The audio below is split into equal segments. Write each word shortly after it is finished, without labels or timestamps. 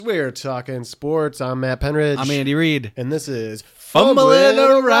We're talking sports. I'm Matt Penridge. I'm Andy Reid. And this is Fumbling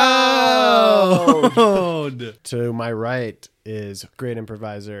Around. To my right is great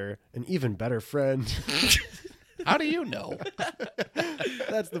improviser, an even better friend. How do you know?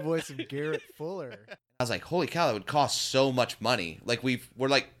 That's the voice of Garrett Fuller. I was like, holy cow, that would cost so much money. Like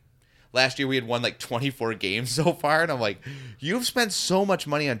last year we had won like 24 games so far. And I'm like, you've spent so much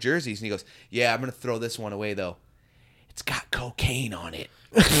money on jerseys. And he goes, yeah, I'm going to throw this one away though. It's got cocaine on it.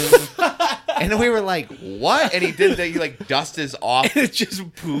 And we were like, what? And he did that. He like dust his off. It's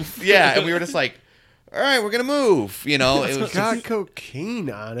just poof. Yeah. And we were just like, all right, we're going to move. You know, it was got cocaine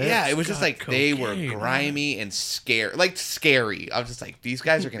on it. Yeah, it was just like cocaine, they were grimy and scary. Like scary. I was just like, these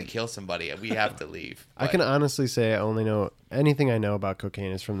guys are going to kill somebody. We have to leave. I can honestly say I only know anything I know about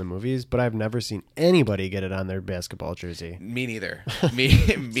cocaine is from the movies, but I've never seen anybody get it on their basketball jersey. Me neither.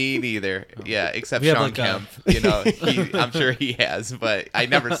 Me neither. Yeah, except Sean Kemp. You know, I'm sure he has, but I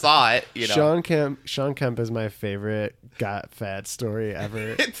never saw it. You know, Sean Kemp is my favorite got fat story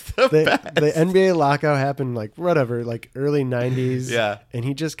ever. It's the best. The NBA lockout happened like early 90s. Yeah, and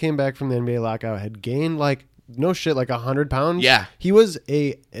he just came back from the NBA lockout, had gained like 100 pounds. Yeah, he was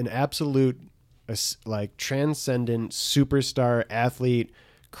an absolute like transcendent superstar athlete,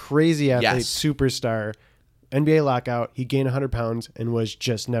 crazy athlete, yes. Superstar. NBA lockout, he gained 100 pounds and was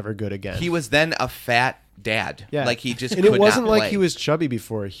just never good again. He was then a fat dad. Yeah, like he just and could it wasn't not like play. he was chubby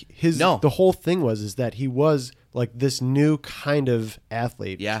before. No. The whole thing was that he was like this new kind of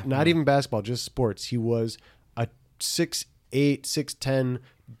athlete. Yeah, not even basketball, just sports. He was a 6'8", 6'10"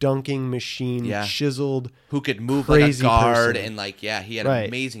 dunking machine, chiseled, who could move like a guard person. And like he had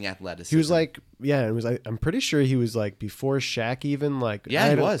amazing athleticism. He was like it was like I'm pretty sure he was like before Shaq even like he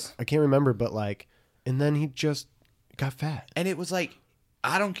was. I can't remember, but like, and then he just got fat. And it was like,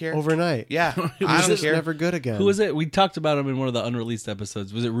 I don't care. Overnight. Yeah. I don't care. Never good again. Who was it? We talked about him in one of the unreleased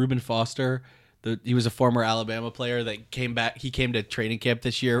episodes. Was it Reuben Foster? He was a former Alabama player that came back. He came to training camp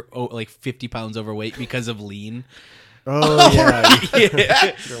this year, like 50 pounds overweight because of lean. Oh, yeah.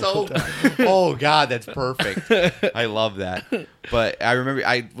 That's so. Oh God, that's perfect. I love that. But I remember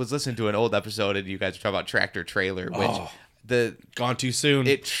I was listening to an old episode and you guys were talking about tractor trailer, which gone too soon.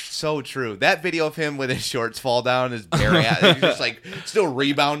 It's so true. That video of him with his shorts fall down, his bare ass, he's just like still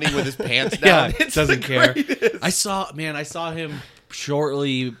rebounding with his pants down. Yeah, doesn't care. I saw him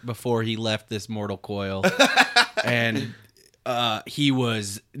shortly before he left this mortal coil, and he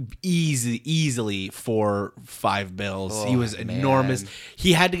was easily 4-5 bills. Oh, he was enormous. man.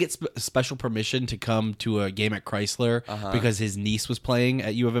 He had to get special permission to come to a game at Chrysler because his niece was playing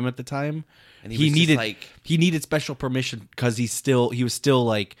at U of M at the time. And he needed special permission because he was still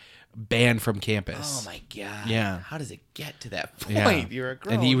like banned from campus. Oh my God. Yeah. How does it get to that point? Yeah. You're a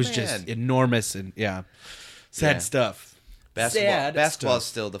grown and he was man. just enormous and sad stuff. Basketball is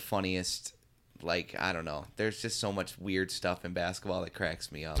still the funniest. Like, I don't know. There's just so much weird stuff in basketball that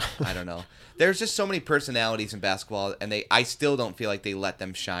cracks me up. I don't know. There's just so many personalities in basketball, and I still don't feel like they let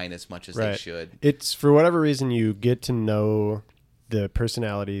them shine as much as they should. It's for whatever reason you get to know the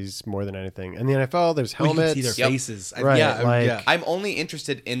personalities more than anything. In the NFL, there's helmets. You can see their faces. Right. I'm only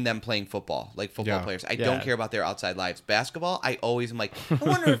interested in them playing football, like football players. I don't care about their outside lives. Basketball, I always am like, I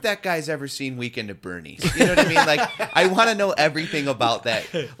wonder if that guy's ever seen Weekend at Bernie's. You know what I mean? Like, I want to know everything about that.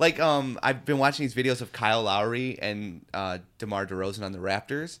 Like, I've been watching these videos of Kyle Lowry and DeMar DeRozan on the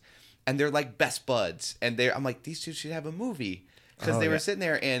Raptors, and they're like best buds. And I'm like, these two should have a movie. Because they were sitting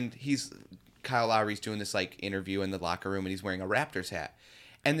there, and Kyle Lowry's doing this like interview in the locker room, and he's wearing a Raptors hat,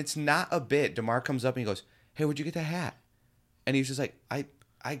 and it's not a bit. DeMar comes up and he goes, "Hey, where'd you get that hat?" And he's just like, "I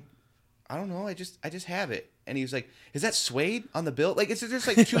don't know. I just have it." And he was like, "Is that suede on the bill?" Like it's just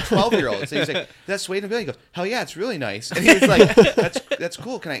like two 12-year-olds. And he's like, "Is that suede on the bill?" He goes, "Hell yeah, it's really nice." And he was like, "That's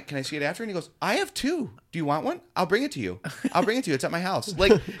cool. Can I see it after?" And he goes, "I have two. Do you want one? I'll bring it to you. It's at my house."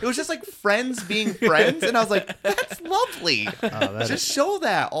 Like it was just like friends being friends, and I was like, "That's lovely." Just show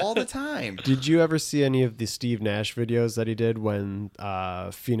that all the time. Did you ever see any of the Steve Nash videos that he did when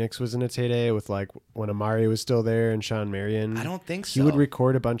Phoenix was in its heyday with like when Amari was still there and Sean Marion? I don't think so. He would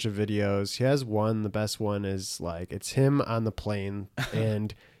record a bunch of videos. He has one. The best one is like it's him on the plane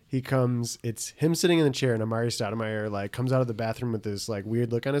and it's him sitting in the chair and Amari Stoudemire like comes out of the bathroom with this like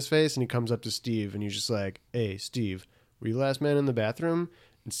weird look on his face, and he comes up to Steve and he's just like, "Hey Steve, were you the last man in the bathroom?"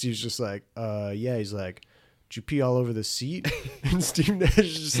 And Steve's just like, yeah." He's like, "Did you pee all over the seat?" And Steve Nash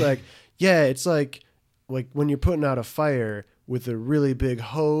is just like, "Yeah, it's like when you're putting out a fire with a really big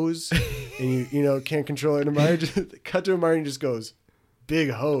hose and you can't control it." And Amari just cut to Amari and just goes, big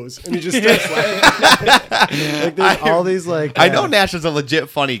hose, and he just starts laughing. Like there's all these like. I know Nash is a legit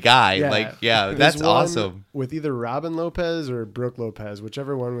funny guy. Yeah. Like, yeah, There's that's one awesome. With either Robin Lopez or Brooke Lopez,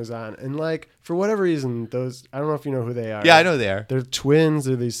 whichever one was on, and like for whatever reason, those I don't know if you know who they are. Yeah, I know they are. They're twins.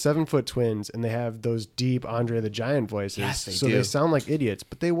 They're these 7-foot twins, and they have those deep Andre the Giant voices. Yes, they so do. they sound like idiots.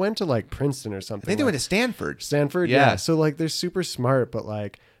 But they went to like Princeton or something. I think they went to Stanford. Stanford, Yeah. yeah. So like they're super smart, but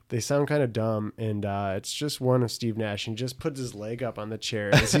like they sound kind of dumb. And it's just one of Steve Nash, and he just puts his leg up on the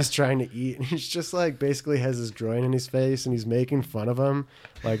chair as he's trying to eat, and he's just like basically has his groin in his face, and he's making fun of him.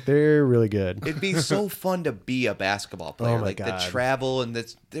 Like they're really good. It'd be so fun to be a basketball player. my Like the God. travel and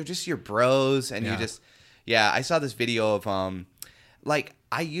they're just your bros, and you just I saw this video of like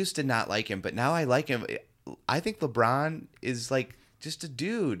I used to not like him, but now I like him. I think LeBron is like just a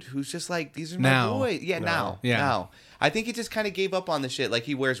dude who's just like, these are my boys. Yeah, now. I think he just kind of gave up on the shit. Like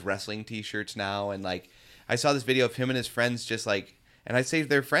he wears wrestling t-shirts now, and like I saw this video of him and his friends just like, and I say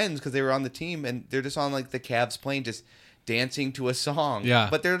they're friends because they were on the team, and they're just on like the Cavs plane just dancing to a song. Yeah.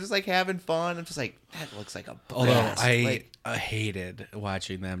 But they're just like having fun. I'm just like, that looks like a Although blast. I hated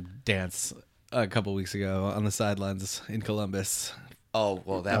watching them dance a couple weeks ago on the sidelines in Columbus. Oh,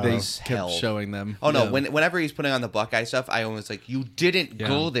 well, that They was kept hell. showing them. Oh, no. Yeah. Whenever he's putting on the Buckeye stuff, I always like, you didn't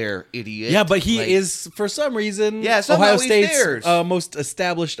go there, idiot. Yeah, but he Like, is, for some reason, somehow Ohio he's State's theirs. most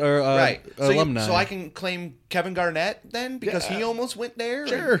established Right. alumni. So I can claim Kevin Garnett then because he almost went there?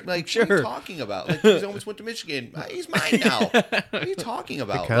 Sure, Like, sure. what are you talking about? Like, he almost went to Michigan. He's mine now. What are you talking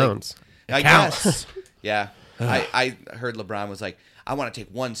about? It counts. Like, I guess. Yeah. I heard LeBron was like, I want to take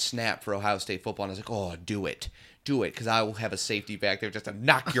one snap for Ohio State football. And I was like, oh, do it. Do it, because I will have a safety back there just to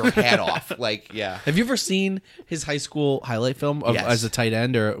knock your hat off. Like, yeah. Have you ever seen his high school highlight film of, Yes. as a tight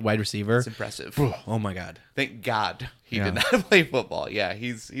end or wide receiver? It's impressive. Oh, my God. Thank God he Yeah. did not play football. Yeah,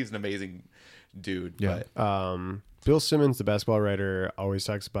 he's an amazing dude. Yeah. But Bill Simmons, the basketball writer, always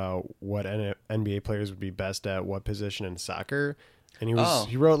talks about what NBA players would be best at what position in soccer. And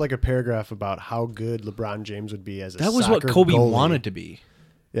he wrote like a paragraph about how good LeBron James would be as a That was what soccer Kobe goalie. wanted to be.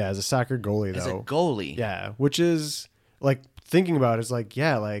 Yeah, as a soccer goalie, as though. a goalie. Yeah, which is like thinking about it, is like,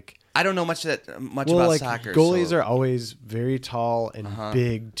 yeah, like I don't know much about like soccer. goalies so are always very tall and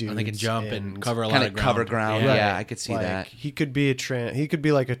big dudes, And they can jump and cover a lot kind of of ground. cover ground. Yeah. Yeah, I could see like, that. he could be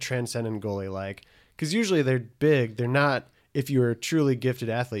like a transcendent goalie, like because usually they're big. They're not. If you're a truly gifted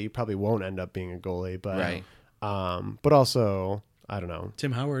athlete, you probably won't end up being a goalie, but Right. But also, I don't know.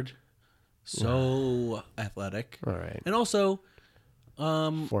 Tim Howard, so athletic. All right, And also,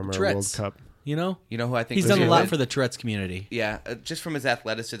 former Tourette's. World Cup. You know? You know who I think He's would done be a lot good? for the Tourette's community. Yeah, just from his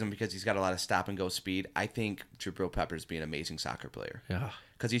athleticism, because he's got a lot of stop and go speed. I think Jabril Peppers be an amazing soccer player. Yeah.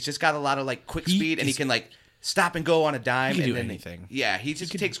 Because he's just got a lot of like quick He speed, and he is- can like stop and go on a dime. He can and do then, anything. Yeah, he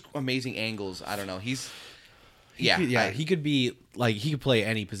just takes amazing angles. I don't know. He could be like he could play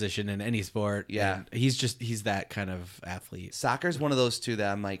any position in any sport. Yeah. and he's that kind of athlete. Soccer's one of those two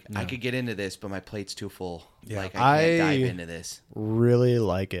that I'm like, I could get into this, but my plate's too full. Yeah. Like I can't I- dive into this. Really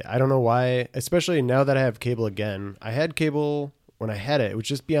like it. I don't know why, especially now that I have cable again. I had cable when I had it. It would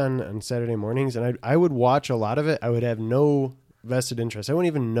just be on Saturday mornings, and I would watch a lot of it. I would have no vested interest. I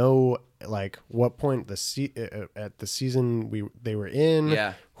wouldn't even know like what point at the season they were in.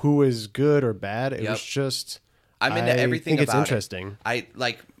 Yeah. Who was good or bad. It Yep. was just. I'm into everything I think about it's interesting. I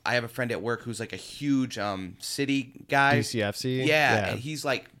have a friend at work who's like a huge city guy. DCFC. Yeah, and he's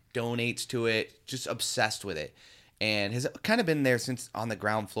like donates to it, just obsessed with it, and has kind of been there since on the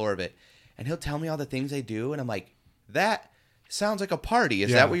ground floor of it. And he'll tell me all the things they do, and I'm like, that sounds like a party. Is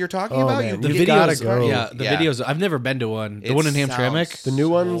Yeah. that what you're talking Oh, about? man, You you gotta videos, go. yeah, the videos. I've never been to one. The It one in sounds Hamtramck. The new so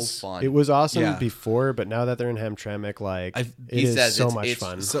ones, fun. it was awesome Yeah. before, but now that they're in Hamtramck, like I've- it he is says so it's- much it's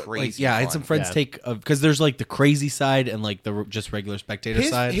fun. so- crazy I had fun. some friends Yeah. take because there's like the crazy side and like the just regular spectator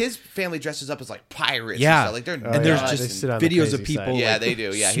side. His family dresses up as like pirates. Yeah. and stuff. Like they're Oh, and there's yeah, they just sit on the videos of crazy people side. Yeah, like, they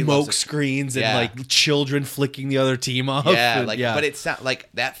do. Yeah, he loves smoke it. screens and Yeah. like children flicking the other team off. Yeah, and- like but it sounds like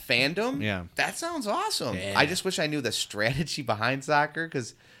that fandom. Yeah. that sounds awesome. Yeah. I just wish I knew the strategy behind soccer,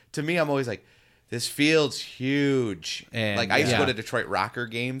 because to me, I'm always like, this field's huge. And, like I used to yeah. go to Detroit Rocker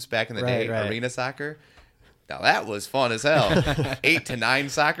games back in the Right, day, right. arena soccer. Now that was fun as hell. 8 to 9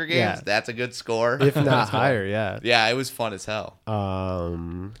 soccer games. Yeah. That's a good score. If not higher, yeah. Yeah, it was fun as hell.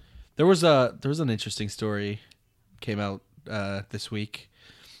 There was an interesting story came out this week.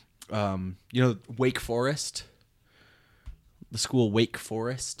 You know, Wake Forest, the school Wake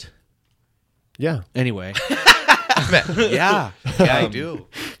Forest. Yeah. Anyway, yeah, I do.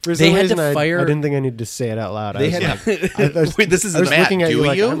 For They some had reason, to fire- I didn't think I needed to say it out loud. they I was had. like, I was- Wait, this is I was Matt, looking at do you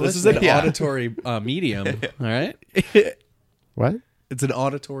like, you? I'm this is an listening. Yeah. auditory medium. All right, What? it's an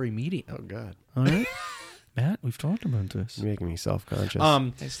auditory medium. Oh God. All right. Matt, we've talked about this. You're making me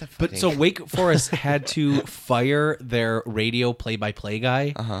self-conscious. But so Wake Forest had to fire their radio play-by-play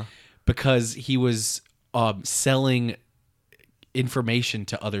guy because he was selling information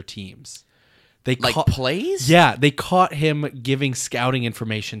to other teams. They plays? Yeah, they caught him giving scouting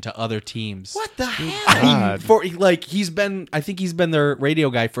information to other teams. What the hell? I think he's been their radio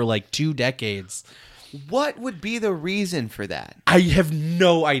guy for like 2 decades. What would be the reason for that? I have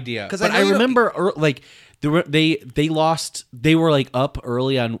no idea. Because I remember they lost. They were like up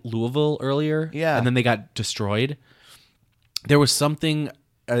early on Louisville earlier. Yeah, and then they got destroyed. There was something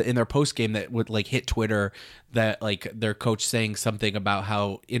in their post game that would like hit Twitter that like their coach saying something about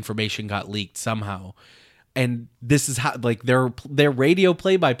how information got leaked somehow. And this is how like their radio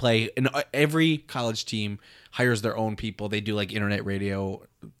play-by-play, and every college team hires their own people. They do like internet radio,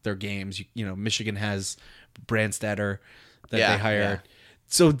 their games. You know, Michigan has Brandstatter that they hire. Yeah.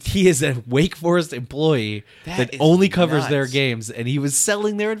 So he is a Wake Forest employee that only covers their games, and he was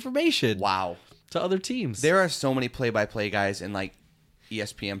selling their information. Wow. To other teams. There are so many play-by-play guys and like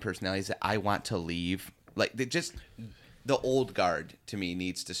ESPN personalities that I want to leave. Like the old guard to me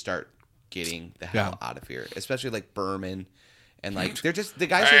needs to start getting the hell out of here, especially like Berman, and like they're just the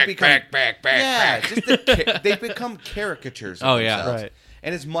guys who become they've become caricatures of themselves. Right.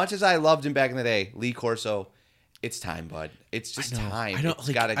 And as much as I loved him back in the day, Lee Corso, it's time, bud. It's just time.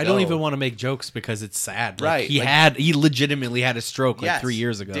 I don't even want to make jokes because it's sad. Like, right. He legitimately had a stroke like 3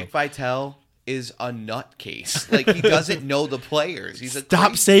 years ago. Dick Vitale is a nutcase. Like, he doesn't know the players. He's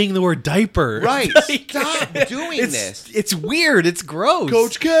Stop saying the word diaper. Right. Stop doing this. It's weird. It's gross.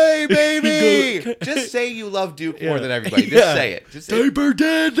 Coach K, baby. Just say you love Duke more than everybody. Just say it. Just say Diaper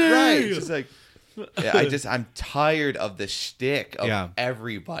Daddy. Right. Just like, I'm tired of the shtick of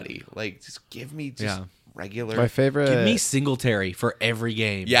everybody. Like, just give me regular. My favorite. Give me Singletary for every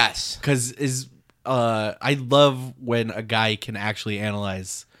game. Yes. Because I love when a guy can actually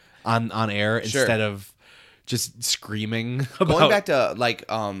analyze on air instead of just screaming about. Going back to like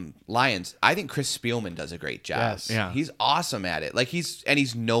Lions, I think Chris Spielman does a great job. Yes. Yeah. He's awesome at it. Like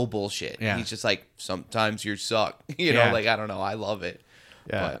he's no bullshit. Yeah. He's just like, sometimes you suck. You know, like I don't know. I love it.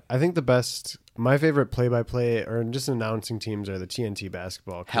 Yeah. But I think my favorite play-by-play or just announcing teams are the TNT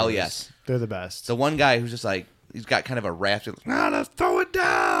basketball crews. Hell yes. They're the best. The one guy who's just like, he's got kind of a raft. Let's throw it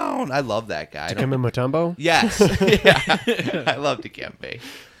down. I love that guy. Dikembe Mutombo? Yes. Yeah. I love Dikembe.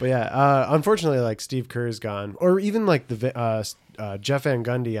 But yeah, unfortunately, like Steve Kerr's gone. Or even like the Jeff Van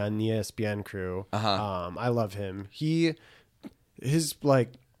Gundy on the ESPN crew. I love him. His like,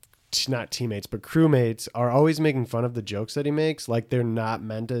 not teammates, but crewmates are always making fun of the jokes that he makes. Like they're not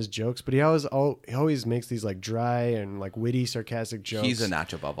meant as jokes, but he always makes these like dry and like witty, sarcastic jokes. He's a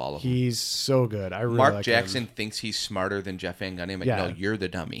notch above all of them. He's so good. I really Mark like Jackson him. Thinks he's smarter than Jeff Van Gundy. I'm like, no, you're the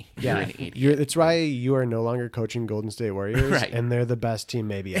dummy. Yeah. You're an idiot. It's why you are no longer coaching Golden State Warriors, right? And they're the best team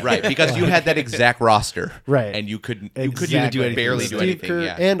maybe ever. Right, because you had that exact roster, right? And you couldn't even do anything. Barely do anything.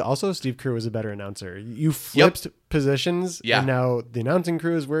 Kerr, and also Steve Kerr was a better announcer. You flipped positions, and now the announcing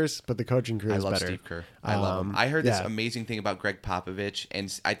crew is worse, but the coaching crew is better. I love Steve Kerr. I love him. I heard this amazing thing about Greg Popovich,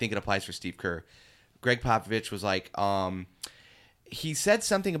 and I think it applies for Steve Kerr. Greg Popovich was like, he said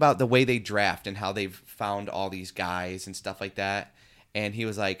something about the way they draft and how they've found all these guys and stuff like that, and he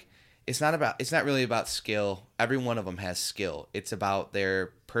was like, it's not really about skill. Every one of them has skill. It's about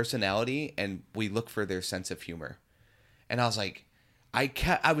their personality, and we look for their sense of humor. And I was like,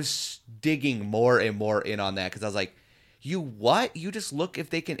 I was digging more and more in on that because I was like, you just look if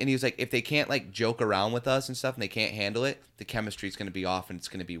they can. And he was like, if they can't like joke around with us and stuff and they can't handle it, the chemistry's going to be off and it's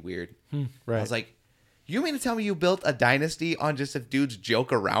going to be weird. Right. I was like, you mean to tell me you built a dynasty on just if dudes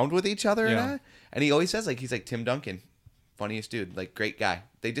joke around with each other? Yeah. And he always says like, he's like Tim Duncan, funniest dude, like great guy.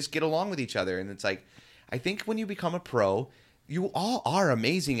 They just get along with each other. And it's like, I think when you become a pro, you all are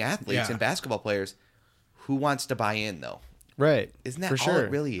amazing athletes and basketball players. Who wants to buy in though? Right. Isn't that all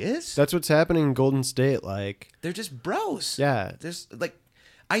it really is? That's what's happening in Golden State. Like they're just bros. Yeah. There's like,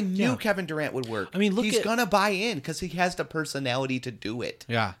 I knew Kevin Durant would work. I mean, he's gonna buy in because he has the personality to do it.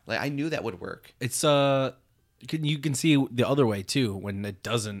 Yeah. Like I knew that would work. It's you can see the other way too when it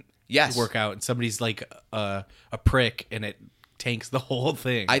doesn't work out and somebody's like a prick and it tanks the whole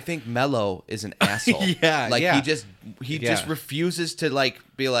thing. I think Melo is an asshole. He just refuses to like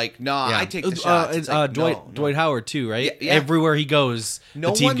be like, no, I take the shots. Like, Dwight Howard too, right? Yeah. Everywhere he goes,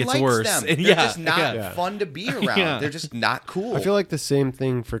 the team gets worse. Them. They're just not fun to be around. They're just not cool. I feel like the same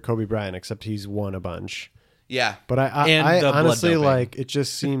thing for Kobe Bryant, except he's won a bunch. Yeah, but I honestly like it.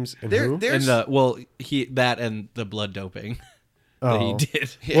 Just seems and the blood doping. That he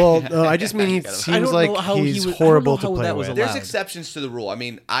did. Well, no, I just mean he seems like he's horrible to play with. There's exceptions to the rule. I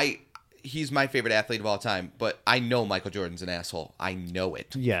mean, he's my favorite athlete of all time, but I know Michael Jordan's an asshole. I know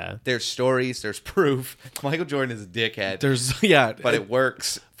it. Yeah. There's stories, there's proof. Michael Jordan is a dickhead. But it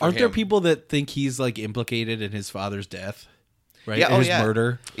works. Aren't there people that think he's like implicated in his father's death? Right? Yeah, His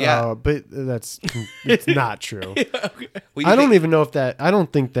murder. Yeah. But it's not true. Okay. Well, I don't even know I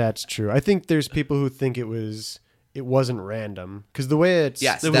don't think that's true. I think there's people who think it wasn't random because the way it's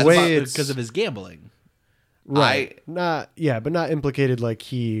because of his gambling. Right. But not implicated like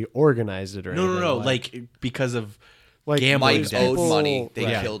he organized it or anything. No. Like because of gambling. Mike owed money. They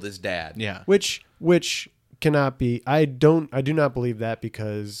killed his dad. Yeah. Which cannot be. I do not believe that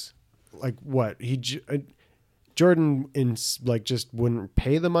because like what Jordan just wouldn't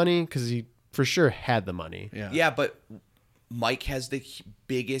pay the money because he for sure had the money. Yeah, but Mike has the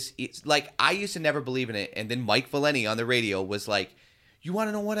biggest. It's like I used to never believe in it, and then Mike Valeni on the radio was like, "You want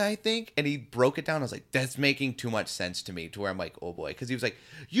to know what I think?" And he broke it down. I was like, "That's making too much sense to me." To where I'm like, "Oh boy," because he was like,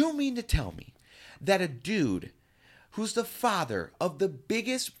 "You mean to tell me that a dude who's the father of the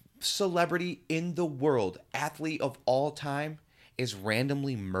biggest celebrity in the world, athlete of all time, is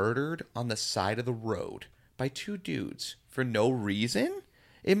randomly murdered on the side of the road by two dudes for no reason?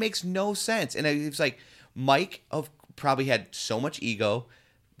 It makes no sense." And it was like Mike probably had so much ego,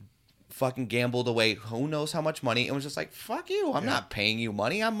 fucking gambled away who knows how much money, and was just like, "Fuck you, I'm not paying you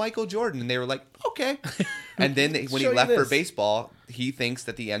money, I'm Michael Jordan." And they were like, "Okay." And then when he left for baseball, he thinks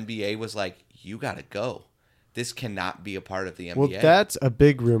that the NBA was like, "You gotta go, this cannot be a part of the NBA." Well, that's a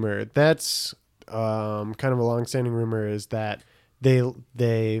big rumor. That's kind of a long-standing rumor is that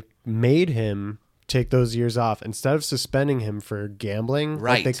they made him take those years off instead of suspending him for gambling.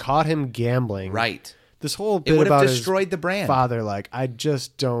 Right. Like they caught him gambling. Right. This whole bit It would about have destroyed the brand. Father, like I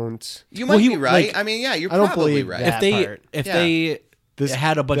just don't. You might be right. I mean, yeah, you're I don't probably believe right. that. If they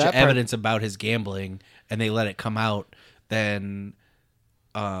had a bunch of that evidence about his gambling and they let it come out, then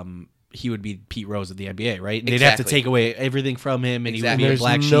he would be Pete Rose of the NBA, right? And they'd have to take away everything from him, and he would be a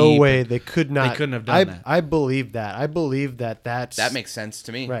black sheep. There's no way they could not. They couldn't have done that. I believe that. I believe that that makes sense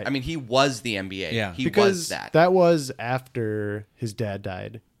to me. Right. I mean, he was the NBA. Yeah. He because was that. That was after his dad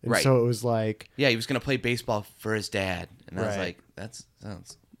died. And Right. so it was like... Yeah, he was going to play baseball for his dad. And I was Right. like, that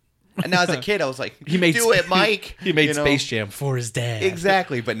sounds... And now as a kid, I was like, do it, Mike. He made Space Jam for his dad.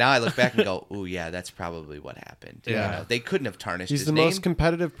 Exactly. But now I look back and go, oh, yeah, that's probably what happened. Yeah. You know, they couldn't have tarnished He's his the name. most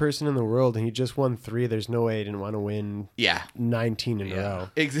competitive person in the world, and he just won 3. There's no way he didn't want to win 19 in a row.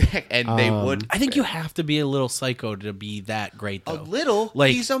 Exactly. And they would... I think you have to be a little psycho to be that great, though. A little?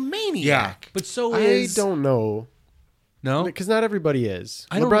 Like, he's a maniac. Yeah. But so I is... don't know. No? Because not everybody is.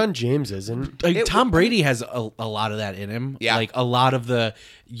 I don't- LeBron James isn't. Tom Brady has a lot of that in him. Yeah. Like, a lot of the,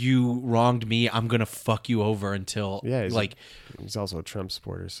 you wronged me, I'm going to fuck you over until... Yeah, he's also a Trump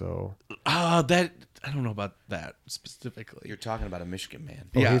supporter, so... that... I don't know about that specifically. You're talking about a Michigan man.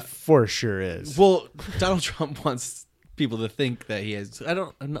 Well, Yeah. he for sure is. Well, Donald Trump wants people to think that he is... I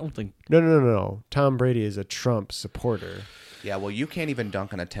don't think... No. Tom Brady is a Trump supporter. Yeah, well, you can't even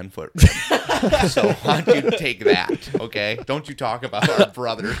dunk on a 10-foot rim. So why don't you take that, okay? Don't you talk about our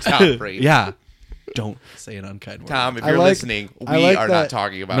brother, Tom Brady. Yeah. Don't say an unkind word. Tom, if you're listening, we are not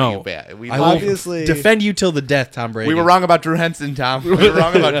talking about you bad. I will obviously defend you till the death, Tom Brady. We were wrong about Drew Henson, Tom. We were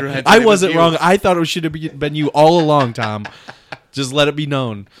wrong about Drew Henson. I wasn't wrong. I thought it should have been you all along, Tom. Just let it be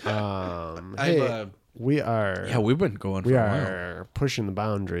known. Hey, we are... Yeah, we've been going for We a while. are pushing the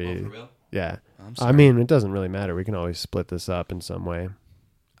boundary. Oh, for real? Yeah. I'm I mean, it doesn't really matter. We can always split this up in some way.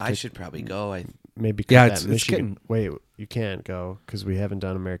 I should probably go. Maybe cut Yeah, that it's Michigan. getting- Wait, you can't go because we haven't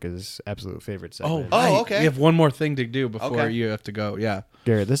done America's absolute favorite segment. Oh, okay. We have one more thing to do before Okay. you have to go. Yeah.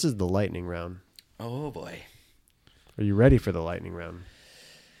 Garrett, this is the lightning round. Oh, boy. Are you ready for the lightning round?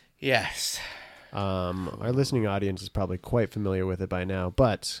 Yes. Our listening audience is probably quite familiar with it by now,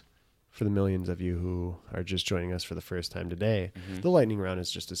 but for the millions of you who are just joining us for the first time today, the lightning round is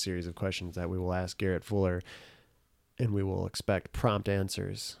just a series of questions that we will ask Garrett Fuller, and we will expect prompt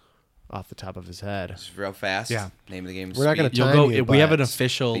answers off the top of his head. It's real fast. Yeah. Name of the game is We're not gonna Speed. You'll Time go. you, We have an but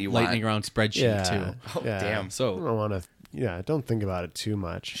official you lightning want- round spreadsheet Yeah. too. Oh, damn. I So don't want to. Yeah, don't think about it too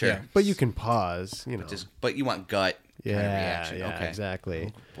much. Sure. Yeah. But you can pause. But you want gut kind of reaction. Yeah, Okay.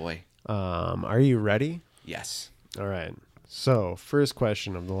 exactly. Oh, boy. Are you ready? Yes. All right. So, first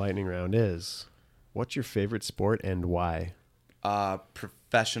question of the lightning round is, what's your favorite sport and why?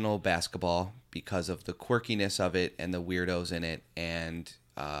 Professional basketball because of the quirkiness of it and the weirdos in it. And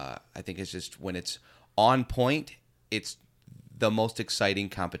I think it's just when it's on point, it's the most exciting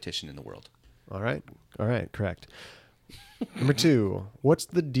competition in the world. All right, correct. Number 2, what's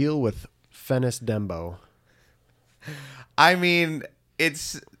the deal with Fennis Dembo? I mean,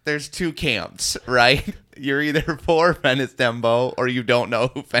 there's two camps, right? You're either for Venice Dembo or you don't know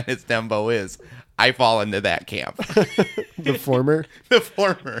who Venice Dembo is. I fall into that camp. The former? The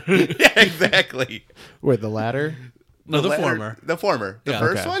former. Yeah, exactly. Wait, the latter? No, the former. The former. The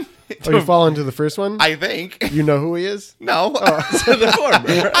first one? Oh, you fall into the first one? I think. You know who he is? No. So the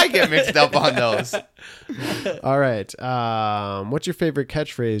former. I get mixed up on those. All right. What's your favorite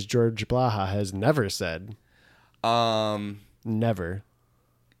catchphrase George Blaha has never said? Never.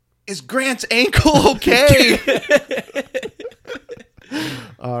 Is Grant's ankle okay?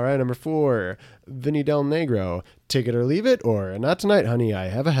 All right, number 4. Vinny Del Negro. Take it or leave it, or not tonight, honey, I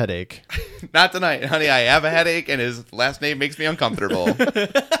have a headache. Not tonight, honey, I have a headache, and his last name makes me uncomfortable.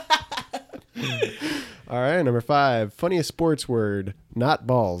 All right, number 5. Funniest sports word, not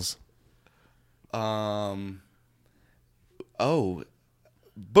balls. Oh.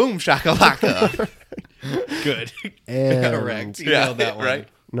 Boom shakalaka. Good. And Correct. You nailed that one. Right?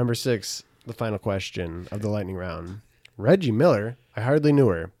 number 6, the final question of the lightning round. Reggie Miller, I hardly knew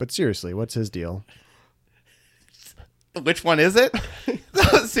her, but seriously, what's his deal? Which one is it?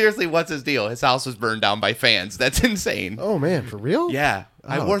 Seriously, what's his deal? His house was burned down by fans. That's insane. Oh, man, for real? Yeah.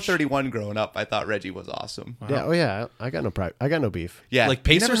 I Ouch. wore 31 growing up. I thought Reggie was awesome. Wow. Yeah, oh yeah, I got no beef. Yeah. Like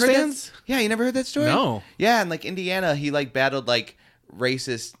You never Pacers heard that? fans? Yeah, you never heard that story? No. Yeah, in like Indiana, he like battled like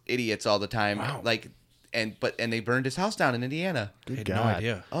racist idiots all the time. Wow. Like and they burned his house down in Indiana. Good I had God. no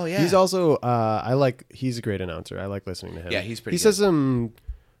idea. Oh yeah. He's also he's a great announcer. I like listening to him. Yeah, he's pretty He good. says some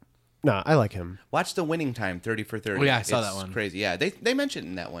I like him. Watch the winning time 30 for 30. Oh, yeah, I saw It's that one. Crazy. Yeah, they mentioned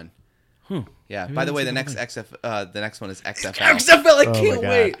in that one. Yeah. Maybe By the that's way, a the good next one is XFL. XFL, I Oh can't my God.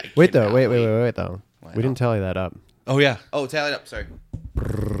 wait. Wait though, wait though. Why We didn't tally that up. Oh, yeah. Oh, tally it up. Sorry.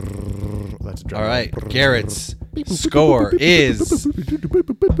 Let's drum All roll. right. Garrett's score is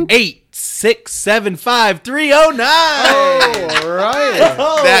 8,675,309. All right.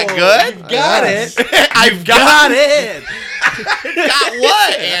 That good? Got Yes. it. I've Got it. got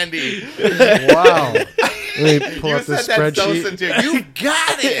what, Andy? Wow. Let me pull You up the said that so spreadsheet. sincere. You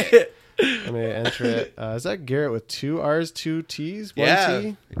got it. Let me enter it. Is that Garrett with 2 R's, 2 T's, 1 Yeah.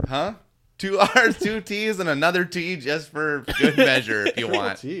 T? Huh? 2 R's, 2 T's, and another T just for good measure if you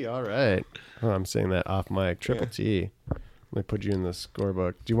want. T. All right. Oh, I'm saying that off mic. Triple T. Let me put you in the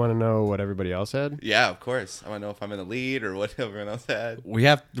scorebook. Do you want to know what everybody else had? Yeah, of course. I want to know if I'm in the lead or what everyone else had. We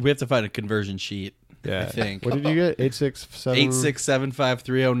have to find a conversion sheet. Yeah. I think. What did you get? 867.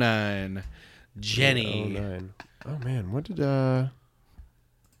 8,675,309. Jenny. 09. Oh man, what did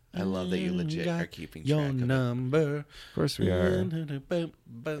I love that you legit are keeping track your of it. number. Of course we are. Oh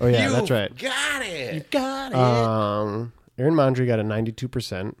Oh yeah, You that's right. got it. got it. Aaron Mondry got a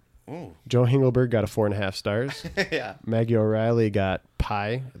 92%. Ooh. Joe Hingelberg got a 4.5 stars. Yeah. Maggie O'Reilly got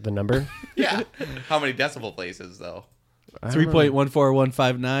pi, the number. Yeah. How many decimal places, though? I don't know.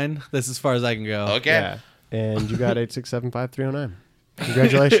 3.14159. That's as far as I can go. Okay. Yeah. And you got 8675309.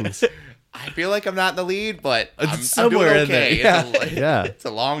 Congratulations. I feel like I'm not in the lead, but I'm somewhere doing in there. okay. Yeah. Yeah. It's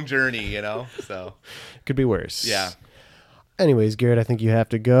a long journey, you know? So, Could be worse. yeah. Anyways, Garrett, I think you have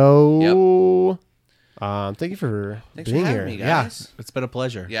to go. Thank you for Thanks for being having here. me, Yeah, guys. it's been a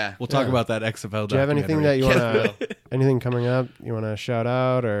pleasure. Yeah. We'll talk Yeah. about that XFL. Do you have anything that documentary. you want to, anything coming up you want to shout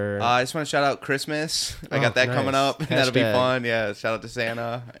out or? I just want to shout out Christmas. I Oh, got that nice. coming up. That'll be Hashtag. fun. Yeah. Shout out to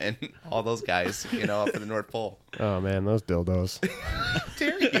Santa and all those guys, you know, up in the North Pole. Oh man, those dildos.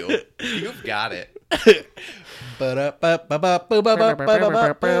 Dare you? You've got it.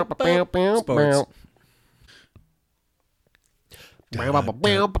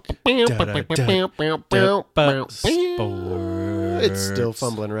 Sports. It's still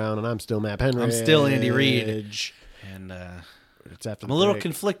fumbling around, and I'm still Matt Henry. I'm still Andy Reid. And It's after I'm the a little break.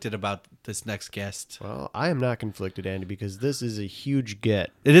 conflicted about this next guest. Well, I am not conflicted, Andy, because this is a huge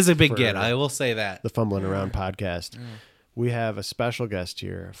get. It is a big For get. I will say that. The Fumbling Around podcast. We have a special guest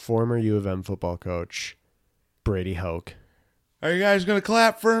here, former U of M football coach, Brady HOKE. Are you guys going to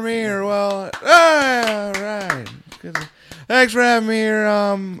clap for me or well? All right. Thanks for having me here.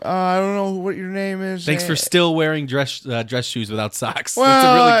 I don't know what your name is. Thanks for still wearing dress shoes without socks.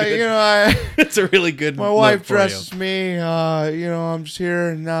 Well, That's a really good. you know, It's a really good. my look wife for you. dresses me. You know, I'm just here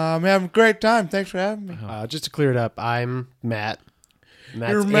and I'm having a great time. Thanks for having me. Just to clear it up, I'm Matt.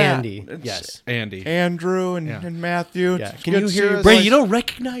 Matt's You're Matt. Andy. It's- yes. Andy. Andrew and, Yeah. and Matthew. Yeah. It's Can good you to hear see us? Brady, boys. you don't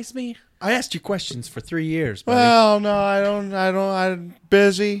recognize me? I asked you questions for 3 years, buddy. Well, no, I don't. I'm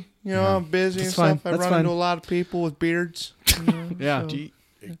busy. You know, I'm busy That's and fine. stuff. I That's run fine. into a lot of people with beards. You know, Yeah. so.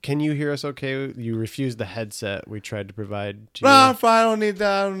 Can you hear us okay? You refused the headset we tried to provide to No, you. I'm fine. I don't need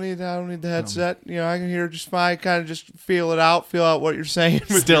that. I don't need the headset. You know, I can hear just fine. Kind of just feel it out. Feel out what you're saying.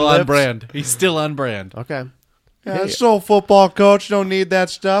 With Still your on lips. brand. He's still on brand. Okay. Yeah, so football coach, don't need that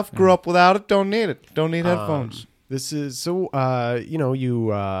stuff. Grew up without it, don't need it. Don't need headphones. This is so.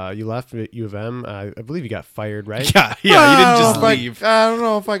 You left U of M. I believe you got fired, right? Yeah. You didn't just leave. I don't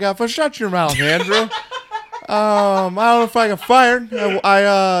know if I got fired. Shut your mouth, Andrew. I don't know if I got fired.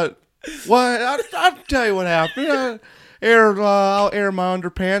 I'll tell you what happened. I'll air my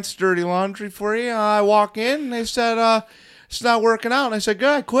underpants, dirty laundry for you. I walk in, and they said, it's not working out. And I said, good,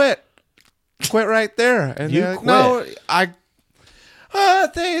 I quit. Quit right there. And you they're quit? No,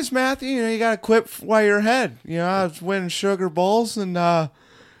 the thing is, Matthew, you got to quit while you're ahead. I was winning sugar bowls and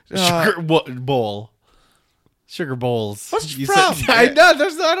Sugar bowl. Sugar bowls. What's the problem? I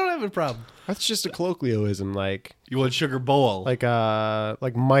don't have a problem. That's just a colloquialism, like You want sugar bowl.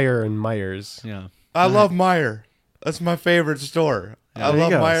 like Meyer and Myers. Yeah. I love Meijer. That's my favorite store. I There you love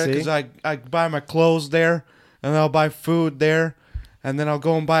go, Meijer see? because I buy my clothes there, and then I'll buy food there, and then I'll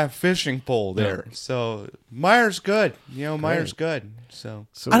go and buy a fishing pole there. So Meijer's good. Meijer's good. So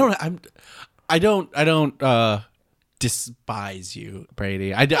I don't despise you,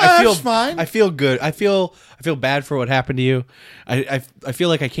 Brady. I That's feel fine. I feel good. I feel bad for what happened to you. I feel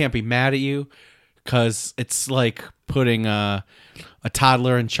like I can't be mad at you because it's like putting a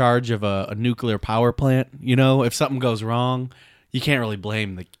toddler in charge of a nuclear power plant. If something goes wrong, you can't really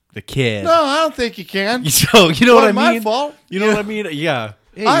blame the kid. No, I don't think you can. So you know what I mean? My fault. You know what I mean? Yeah.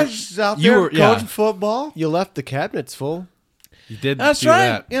 Hey, I was just out there coaching football. You left the cabinets full. You did. That's do right.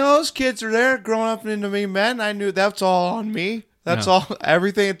 That. Those kids are there growing up into me men. I knew that's all on me. That's Yeah. all.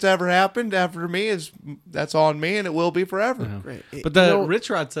 Everything that's ever happened after me that's on me, and it will be forever. Great. But Rich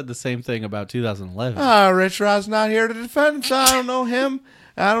Rod said the same thing about 2011. Rich Rod's not here to defend, so I don't know him.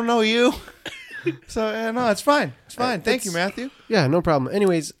 I don't know you. So no, it's fine. It's fine. Thank you, Matthew. Yeah, no problem.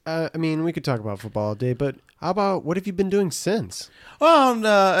 Anyways, we could talk about football all day, but how about what have you been doing since? Well,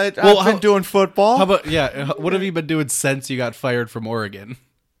 I've been doing football. How about what have you been doing since you got fired from Oregon?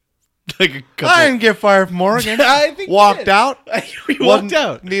 Like a couple. I didn't get fired from Oregon. I think you walked did. out. You walked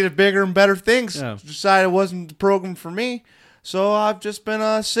out. Needed bigger and better things. Yeah. Decided it wasn't the program for me. So I've just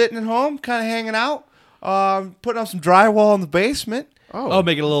been sitting at home, kind of hanging out, putting up some drywall in the basement. Oh,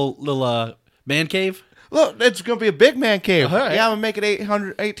 making a little man cave. Look, it's going to be a big man cave. All right. Yeah, I'm going to make it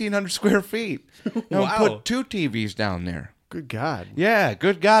 1,800 square feet. I'm Wow. going to put 2 TVs down there. Good God. Yeah,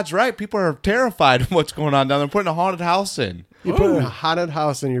 good God's right. People are terrified of what's going on down there. Putting a haunted house in. You put a haunted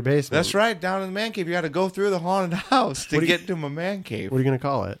house in your basement. That's right. Down in the man cave, you got to go through the haunted house to get to my man cave. What are you going to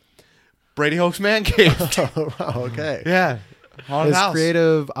call it? Brady HOKE's man cave. Oh, wow, okay. Yeah, haunted As house.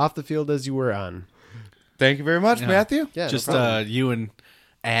 creative off the field as you were on. Thank you very much, Yeah. Matthew. Yeah, Just no problem. you and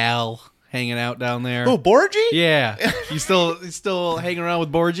Al hanging out down there. Oh, Borgie? Yeah. You still hanging around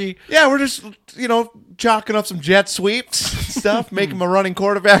with Borgie? Yeah, we're just, chalking up some jet sweeps and stuff, making him a running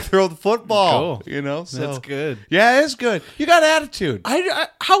quarterback throw the football. Cool. So That's good. Yeah, it is good. You got attitude.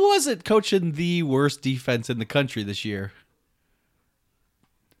 How was it coaching the worst defense in the country this year?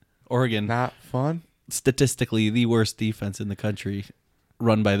 Oregon. Not fun. Statistically, the worst defense in the country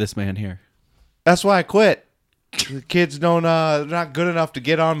run by this man here. That's why I quit. The kids don't, they're not good enough to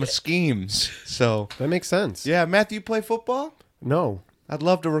get on my schemes. So, That makes sense. yeah, Matthew, you play football? No. I'd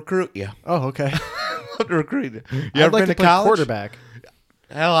love to recruit you. Oh, okay. I'd love to recruit you. You I'd ever like been to to play college? quarterback.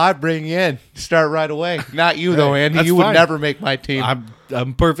 Hell, I'd bring you in. Start right away. Not you, though, Andy. that's You would fine. never make my team.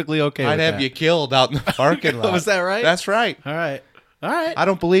 I'm perfectly okay I'd with have that. you killed out in the parking lot. Was that right? That's right. All right. I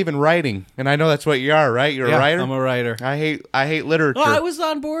don't believe in writing, and I know that's what you are, right? You're a writer. I'm a writer. I hate literature. Well, I was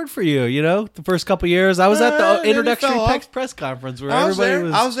on board for you, the first couple years. I was at then the you introductory fell off. press conference where I was everybody there.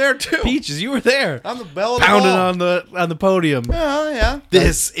 was I was there too. peaches. You were there. I'm the bell of the Pounding ball. on the podium. Oh yeah.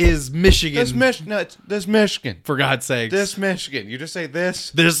 This is Michigan. This Michigan. For God's sakes. This Michigan. You just say this.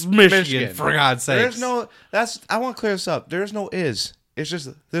 This Michigan. For God's sakes. There's no. I want to clear this up. There's no is. It's just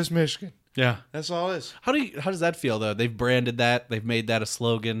this Michigan. Yeah. That's all it is. How does that feel though? They've branded that. They've made that a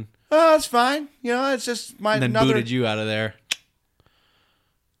slogan. Oh, it's fine. It's just And then booted you out of there.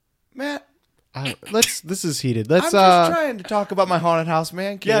 Matt. This is heated. I'm Let's just trying to talk about my haunted house,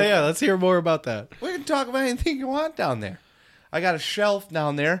 man. Yeah. Let's hear more about that. We can talk about anything you want down there. I got a shelf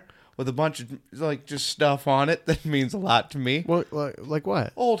down there with a bunch of just stuff on it that means a lot to me. what like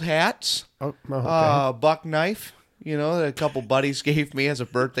what? Old hats, Oh, okay. buck knife, that a couple buddies gave me as a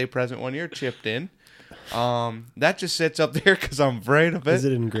birthday present one year, chipped in. That just sits up there because I'm afraid of it. Is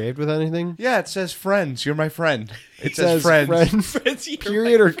it engraved with anything? Yeah, it says friends. You're my friend. It says friends. Friends,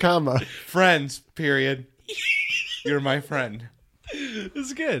 Period or comma? Friends, period. You're my friend.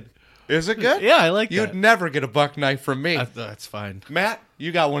 It's good. Is it good? Yeah, I like You'd that. never get a buck knife from me. That's fine. Matt,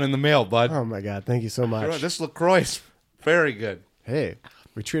 you got one in the mail, bud. Oh my God! Thank you so much. This LaCroix is very good. Hey,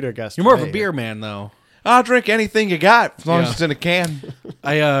 we treat our guests. You're more of a right. beer man though. I'll drink anything you got as long as it's in a can.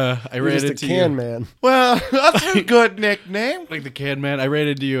 I ran Just into a can you. man. Well, that's a good nickname. Like the can man. I ran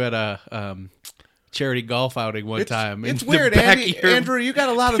into you at a charity golf outing one time. It's in the weird, back Andy. of your- Andrew, you got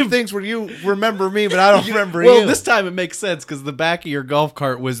a lot of things where you remember me, but I don't remember Well, you. this time it makes sense because the back of your golf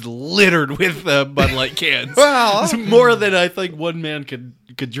cart was littered with Bud Light cans. Well, it's more than I think one man could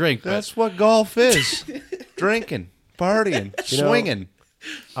drink. that's what golf is: drinking, partying, swinging.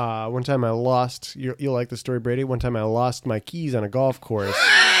 One time I lost. You'll like the story, Brady. One time I lost my keys on a golf course.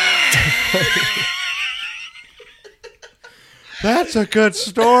 That's a good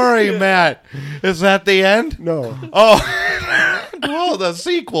story, Matt. Is that the end? No. Oh, the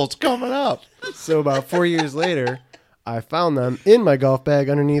sequel's coming up. So about 4 years later, I found them in my golf bag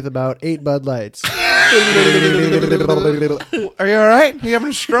underneath about 8 Bud Lights. Are you all right? You having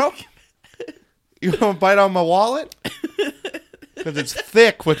a stroke? You want to bite on my wallet? Because it's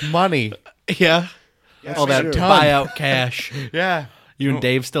thick with money. Yeah. All that true. buyout cash. Yeah. You and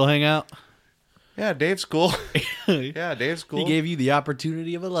Dave still hang out? Yeah, Dave's cool. Yeah, Dave's cool. He gave you the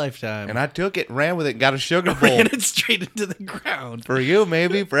opportunity of a lifetime. And I took it, ran with it, and got a sugar bowl. ran it straight into the ground. For you,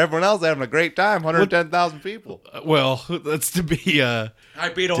 maybe. For everyone else, having a great time. 110,000 people. Well, that's to be I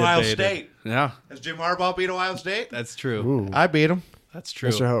beat Ohio debated. State. Yeah, Has Jim Harbaugh beat Ohio State? that's true. Ooh. I beat him. That's true.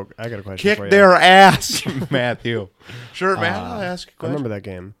 Mr. Hoke, I got a question for Kick you. their ass, Matthew. Sure, man. I'll ask you a I question. remember that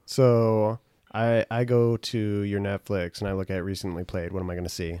game. So I go to your Netflix and I look at recently played. What am I going to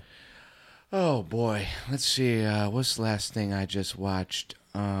see? Oh, boy. Let's see. What's the last thing I just watched?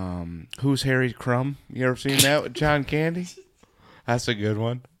 Who's Harry Crumb? You ever seen that with John Candy? That's a good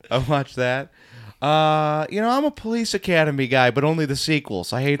one. I watched that. I'm a Police Academy guy, but only the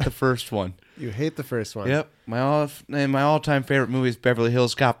sequels. I hate the first one. You hate the first one. Yep. My all-time favorite movie is Beverly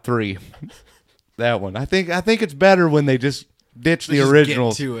Hills Cop 3. That one. I think it's better when they just ditch the Just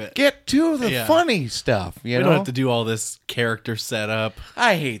originals. get to it. Get to the Yeah. funny stuff. You We know? don't have to do all this character setup.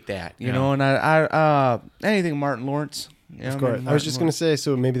 I hate that. You Yeah. know, and I anything Martin Lawrence. You know, Of course. maybe I was just Martin going to say,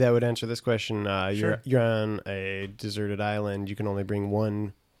 so maybe that would answer this question. Sure. You're on a deserted island. You can only bring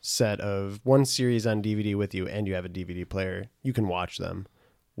one series on DVD with you, and you have a DVD player. You can watch them.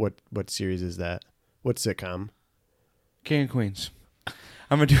 What series is that? What sitcom? King of Queens.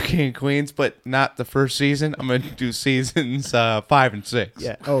 I'm gonna do King of Queens, but not the first season. I'm gonna do seasons 5 and 6.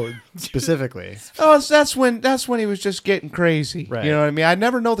 Yeah. Oh, specifically. Oh, that's when he was just getting crazy. Right. You know what I mean? I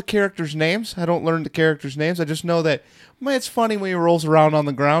never know the characters' names. I don't learn the characters' names. I just know that it's funny when he rolls around on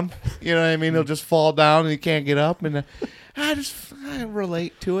the ground. You know what I mean? He'll just fall down and he can't get up, and I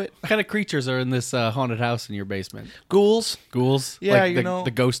relate to it. What kind of creatures are in this haunted house in your basement? Ghouls. Ghouls? Yeah, like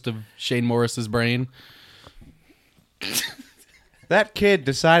the ghost of Shane Morris's brain. That kid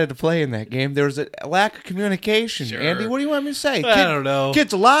decided to play in that game. There was a lack of communication. Sure. Andy, what do you want me to say? I don't know.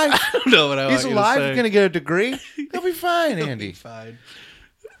 Kid's alive. I don't know what I He's want you alive. to say. He's going to get a degree. He'll be fine, Andy. Fine.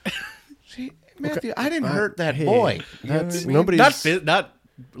 See, Matthew, I didn't hurt that hey, boy. You know that's what I mean? nobody's. Not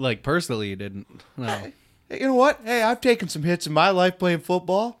like personally you didn't. No. You know what? Hey, I've taken some hits in my life playing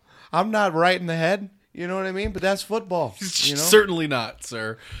football. I'm not right in the head. You know what I mean? But that's football. You know? Certainly not,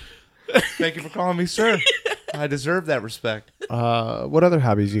 sir. Thank you for calling me sir. I deserve that respect. What other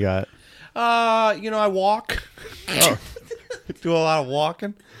hobbies you got? I walk. Do a lot of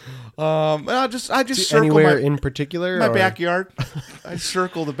walking. And I just circle Anywhere my in particular? my or- backyard. I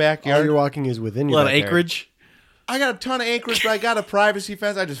circle the All backyard. you're walking is within A your lot of backyard. acreage. I got a ton of acreage, but I got a privacy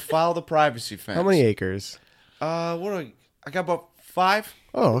fence. I just follow the privacy fence. How many acres? I got about 5.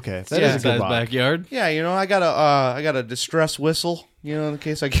 Oh, okay. That is Yeah. a good Size walk. backyard. Yeah, I got a distress whistle, in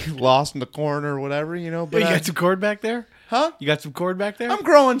case I get lost in the corner or whatever, But You got some corn back there? huh? You got some corn back there? I'm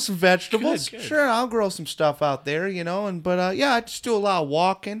growing some vegetables. Good. Sure, I'll grow some stuff out there, But I just do a lot of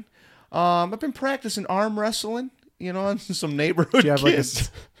walking. I've been practicing arm wrestling, on some neighborhood Do you have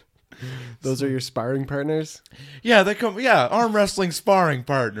kids. those are your sparring partners? Yeah, they come. Yeah, arm wrestling sparring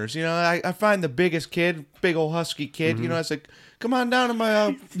partners. I find the biggest kid, big old husky kid. Mm-hmm. I say, come on down to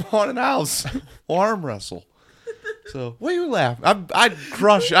my haunted house, arm wrestle. So what are you laughing? I'd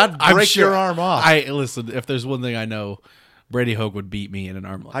crush. I'd break your arm off. Listen. If there's one thing I know, Brady Hoke would beat me in an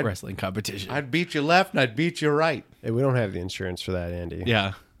arm wrestling competition. I'd beat you left and I'd beat you right. Hey, we don't have the insurance for that, Andy.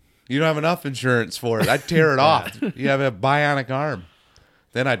 yeah. You don't have enough insurance for it. I'd tear it off. You have a bionic arm.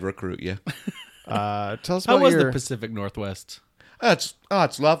 Then I'd recruit you. Tell us How about was your... the Pacific Northwest? It's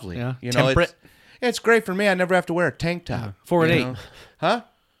lovely. Yeah. It's Temperate? great for me. I never have to wear a tank top. 4 and 8. Huh?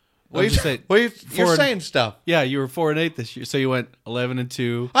 You're saying stuff. Yeah, you were 4-8 this year, so you went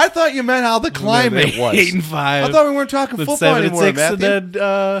 11-2. I thought you meant how the climate was. 8-5. I thought we weren't talking football anymore, Matthew. And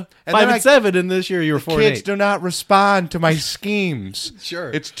then 5-7, and this year you were 4-8. Kids do not respond to my schemes.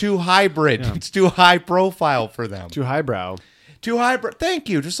 Sure, it's too hybrid. Yeah. It's too high profile for them. Too highbrow. Too highbrow. Thank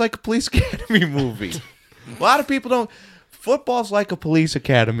you. Just like a Police Academy movie. A lot of people don't. Football's like a Police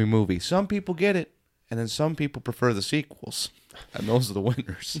Academy movie. Some people get it, and then some people prefer the sequels. And those are the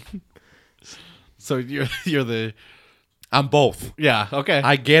winners. So you're the... I'm both. Yeah, okay.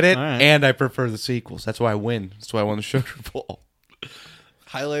 I get it, and I prefer the sequels. That's why I win. That's why I won the Sugar Bowl.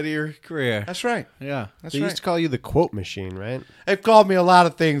 Highlight of your career. That's right. Yeah. They used to call you the quote machine, right? They've called me a lot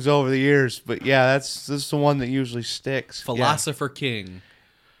of things over the years, but yeah, this is the one that usually sticks. Philosopher King.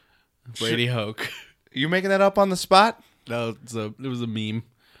 Brady Hoke. You making that up on the spot? No, it was a meme.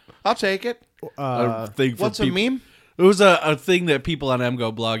 I'll take it. What's a meme? It was a thing that people on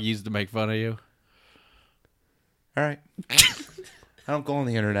MGO blog used to make fun of you. All right. I don't go on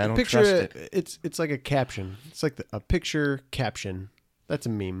the internet. I don't trust it. It's like a caption. It's like a picture caption. That's a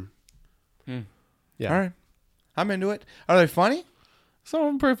meme. Yeah. All right. I'm into it. Are they funny? Some of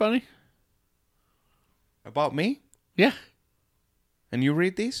them pretty funny. About me? Yeah. And you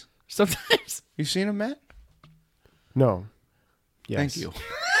read these? Sometimes. You seen them, Matt? No. Yes. Thank you.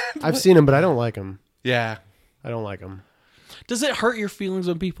 I've seen them, but I don't like them. Yeah. I don't like them. Does it hurt your feelings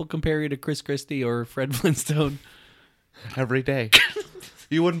when people compare you to Chris Christie or Fred Flintstone? Every day.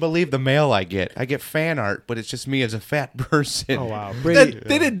 You wouldn't believe the mail I get. I get fan art, but it's just me as a fat person. Oh, wow. Brady,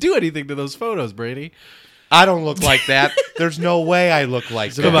 they didn't do anything to those photos, Brady. I don't look like that. There's no way I look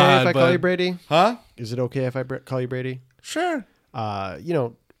like that. Is it okay if I call you Brady? Huh? Is it okay if I call you Brady? Sure.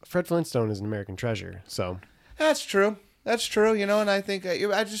 Fred Flintstone is an American treasure, so. That's true. That's true, and I think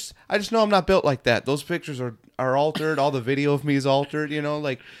I just know I'm not built like that. Those pictures are altered. All the video of me is altered,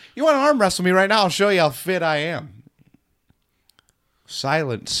 like, you want to arm wrestle me right now? I'll show you how fit I am.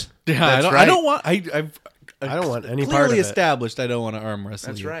 Silence. Yeah, That's I don't want I don't want any part of it. Clearly established I don't want to arm wrestle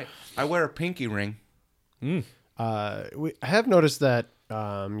That's you. right. I wear a pinky ring. I have noticed that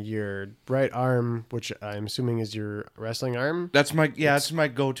your right arm, which I'm assuming is your wrestling arm. That's my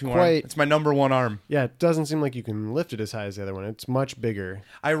go-to arm. It's my number one arm. Yeah, it doesn't seem like you can lift it as high as the other one. It's much bigger.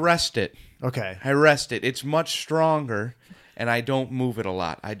 I rest it. Okay. I rest it. It's much stronger, and I don't move it a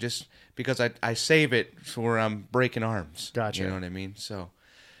lot. Because I save it for where I'm breaking arms. Gotcha. You know what I mean? So,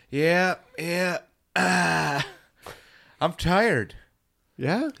 yeah. I'm tired.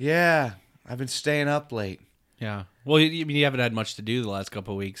 Yeah? Yeah. I've been staying up late. Yeah. Well, you haven't had much to do the last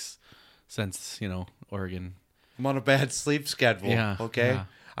couple of weeks since, Oregon. I'm on a bad sleep schedule. Yeah. Okay? Yeah.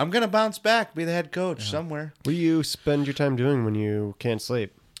 I'm going to bounce back, be the head coach somewhere. What do you spend your time doing when you can't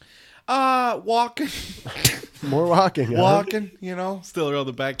sleep? Walking. More walking. Walking, Still around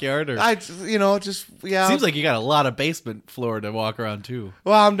the backyard? Or? Seems like you got a lot of basement floor to walk around, too.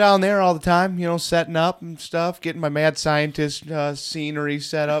 Well, I'm down there all the time, setting up and stuff, getting my mad scientist scenery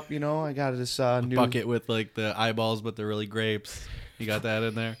set up, I got this new... bucket with, like, the eyeballs, but they're really grapes. You got that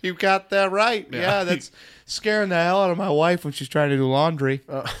in there? You got that right. Yeah, that's scaring the hell out of my wife when she's trying to do laundry.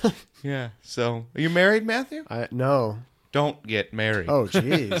 Yeah, so... Are you married, Matthew? No. Don't get married. Oh,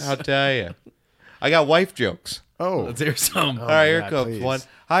 jeez. I'll tell you. I got wife jokes. Oh. Let's hear some. All right, here comes one.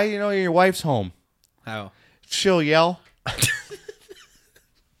 How do you know your wife's home? How? She'll yell.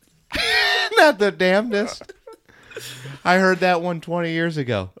 Not the damnedest. I heard that one 20 years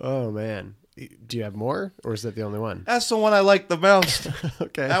ago. Oh, man. Do you have more, or is that the only one? That's the one I like the most.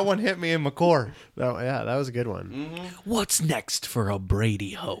 Okay. That one hit me in my core. That was a good one. Mm-hmm. What's next for a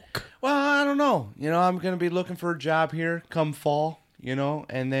Brady Hoke? Well, I don't know. I'm going to be looking for a job here come fall,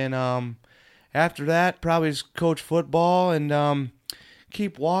 and then after that, probably just coach football and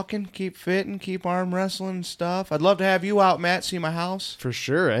keep walking, keep fitting, keep arm wrestling and stuff. I'd love to have you out, Matt, see my house. For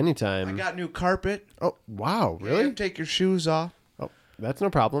sure, anytime. I got new carpet. Oh, wow, really? Yeah, take your shoes off. Oh, that's no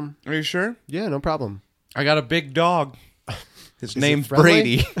problem. Are you sure? Yeah, no problem. I got a big dog. His name's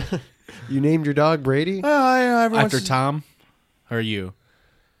Brady. You named your dog Brady? After Tom? Or you?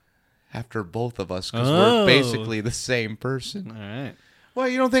 After both of us, because we're basically the same person. All right. Well,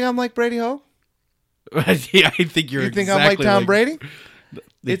 you don't think I'm like Brady Hoke? Yeah, I think You think I'm like Tom Brady?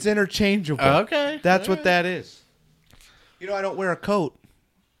 It's interchangeable. Okay. That's what that is. I don't wear a coat.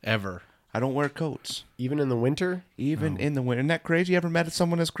 Ever. I don't wear coats. Even in the winter? Even in the winter. Isn't that crazy? You ever met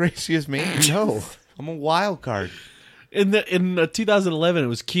someone as crazy as me? No. I'm a wild card. In 2011, it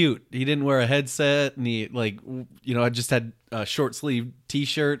was cute. He didn't wear a headset, and he I just had a short sleeve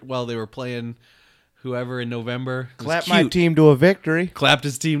T-shirt while they were playing whoever in November. Clapped my team to a victory. Clapped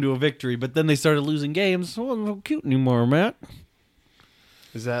his team to a victory, but then they started losing games. So it wasn't so cute anymore, Matt.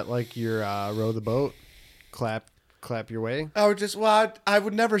 Is that like your row the boat? Clap your way? I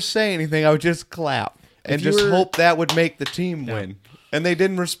would never say anything. I would just clap and just hope that would make the team win. And they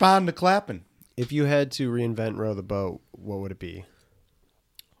didn't respond to clapping. If you had to reinvent row the boat, what would it be?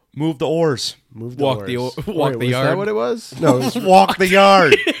 Move the oars. Move the Walk oars. the yard. Was that what it was? No, it was walk the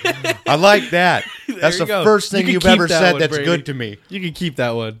yard. I like that. That's the go. first thing you've ever said that's Brady. good to me. You can keep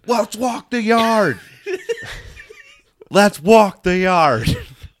that one. Let's walk the yard. Let's walk the yard.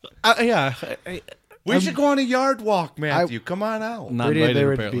 Yeah. We should go on a yard walk, Matthew. Come on out. Not Brady, invited, there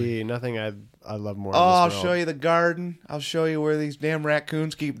would apparently. be nothing I love more. Oh, I'll in this show world. you the garden. I'll show you where these damn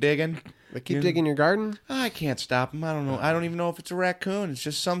raccoons keep digging. They keep digging your garden? I can't stop him. I don't know. I don't even know if it's a raccoon. It's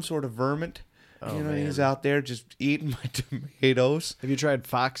just some sort of vermin. Oh, He's man. out there just eating my tomatoes. Have you tried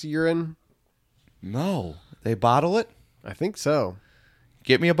fox urine? No. They bottle it? I think so.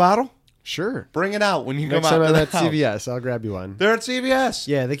 Get me a bottle? Sure. Bring it out when you Next come time out I'm to at the house. CVS, I'll grab you one. They're at CVS?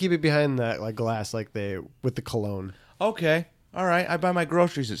 Yeah, they keep it behind that like glass, like with the cologne. Okay. All right. I buy my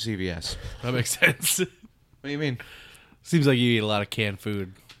groceries at CVS. That makes sense. What do you mean? Seems like you eat a lot of canned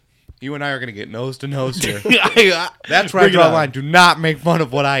food. You and I are going to get nose to nose here. That's That's where I draw the line. Do not make fun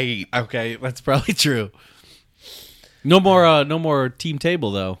of what I eat. Okay, that's probably true. No more team table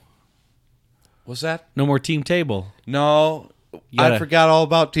though. What's that? No more team table. No. gotta- I forgot all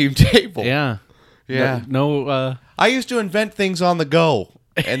about Team Table. Yeah. Yeah. No. I used to invent things on the go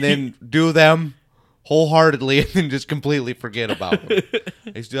and then do them wholeheartedly and then just completely forget about them.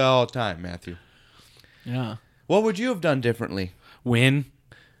 I used to do that all the time, Matthew. Yeah. What would you have done differently? Win.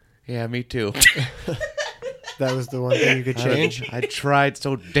 Yeah, me too. That was the one thing you could change. I tried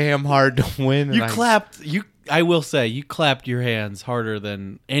so damn hard to win. And You clapped. I will say you clapped your hands harder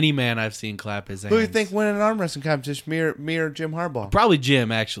than any man I've seen clap his hands. Who do you think won an arm wrestling competition? Me or Jim Harbaugh? Probably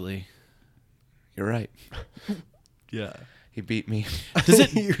Jim, actually. You're right. Yeah. He beat me. Does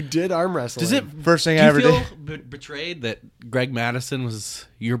it? You did arm wrestle. Does it? First thing Do I you ever feel did. betrayed that Greg Madison was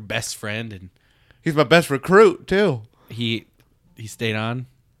your best friend and He's my best recruit too. he stayed on?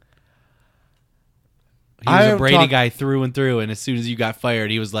 He I was a am Brady talk- guy through and through, and as soon as you got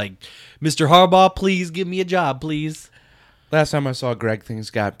fired, he was like, "Mr. Harbaugh, please give me a job, please." Last time I saw Greg, things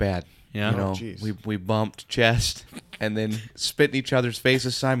got bad. Yeah. You know, jeez. we bumped chest and then spit in each other's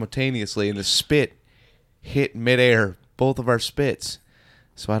faces simultaneously, and the spit hit midair, both of our spits.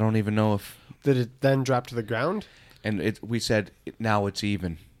 So I don't even know if. Did it then drop to the ground? And we said, now it's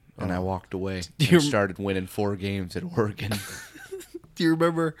even. And I walked away you and started winning 4 games at Oregon. Do you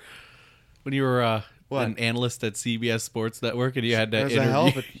remember when you were What? an analyst at CBS Sports Network and you had to That was a hell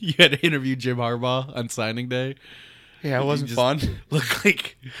of interview? You had to interview Jim Harbaugh on signing day. Yeah, it wasn't You fun. just Looked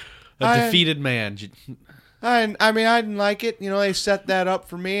like a I- defeated man. I mean, I didn't like it. You know, they set that up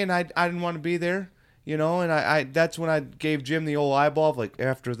for me, and I didn't want to be there. You know, and I that's when I gave Jim the old eyeball of like,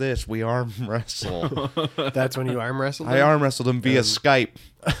 after this, we arm wrestle. That's when you arm wrestled I him? arm wrestled him via Skype.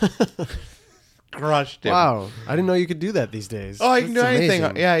 Crushed him. Wow. I didn't know you could do that these days. Oh, you can do That's anything.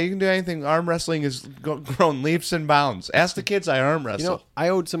 amazing. Yeah, you can do anything. Arm wrestling has grown leaps and bounds. Ask the kids I arm You wrestle. know, I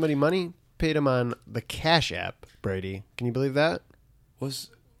owed somebody money, paid him on the Cash App, Brady. Can you believe that?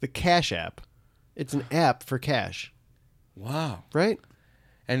 Was The Cash App. It's an app for cash, wow. right?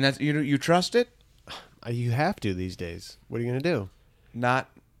 And that's you trust it? You have to these days. What are you going to do?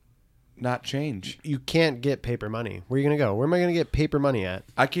 Not change. You can't get paper money. Where are you going to go? Where am I going to get paper money at?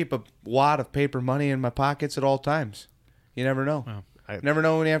 I keep a wad of paper money in my pockets at all times. You never know. Wow. Never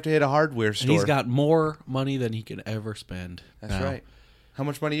know when you have to hit a hardware And store. he's got more money than he can ever spend. That's now. right. How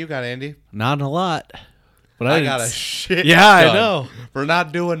much money you got, Andy? Not a lot. But I didn't got a s- shit. Yeah, I ton know. For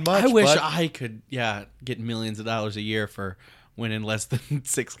not doing much. I wish bud. I could, get millions of dollars a year for winning less than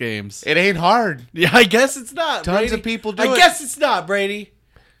 6 games. It ain't hard. Yeah, I guess it's not. Tons Brady. of people do I it. guess it's not, Brady.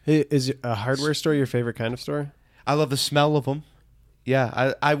 Hey, is a hardware store your favorite kind of store? I love the smell of them.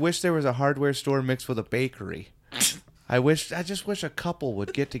 Yeah, I wish there was a hardware store mixed with a bakery. I just wish a couple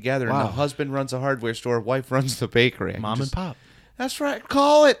would get together and Wow. the husband runs a hardware store, wife runs the bakery. Mom and pop. That's right.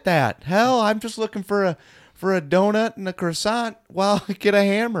 Call it that. Hell, I'm just looking for a donut and a croissant while I get a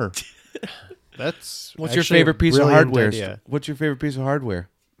hammer. That's What's your actually a favorite piece of brilliant hardware? idea. What's your favorite piece of hardware?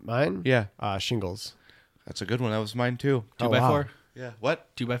 Mine? Yeah, Shingles. that's a good one. That was mine too. 2x4? Yeah.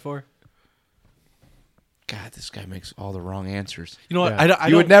 What? 2x4? God, this guy makes all the wrong answers. You know what? Yeah. I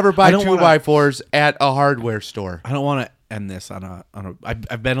You don't- would never buy I don't wanna- 2x4s at a hardware store. I don't want to end this on a.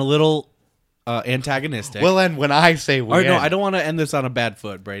 I've been a little antagonistic. We'll end when I say we Or no, end. I don't want to end this on a bad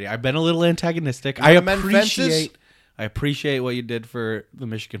foot, Brady. I've been a little antagonistic. You I wanna mend fences? appreciate what you did for the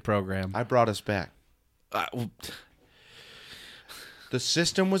Michigan program. I brought us back. Well, The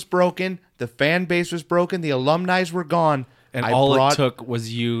system was broken. The fan base was broken. The alumni were gone. And it took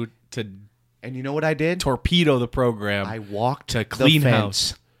was you to. And you know what I did? Torpedo the program. I walked to clean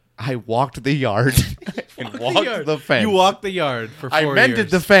house. I walked the yard and walked the fence. You walked the yard for 4 years. I mended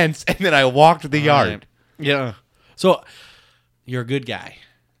the fence and then I walked the yard. Right. Yeah. So you're a good guy.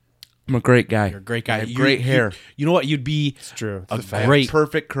 I'm a great guy. You're a great guy. Great hair. You know what? You'd be It's true.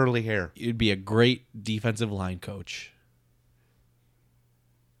 Perfect curly hair. You'd be a great defensive line coach.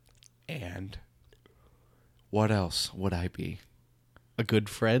 And what else would I be? A good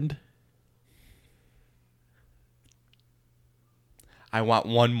friend. I want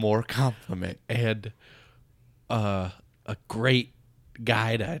one more compliment. And a great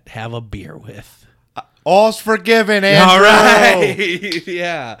guy to have a beer with. All's forgiven, Andrew. All right.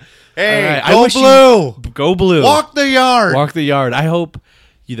 Yeah. Hey, right. go blue. Go blue. Walk the yard. Walk the yard. I hope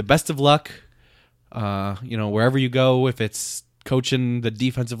you the best of luck. Wherever you go, if it's coaching the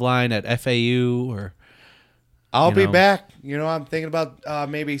defensive line at FAU or I'll be back. I'm thinking about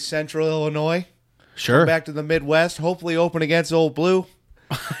maybe Central Illinois. Sure. Come back to the Midwest. Hopefully open against Old Blue.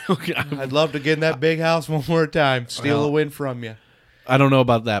 Okay. I'd love to get in that big house one more time. Steal a win from you. I don't know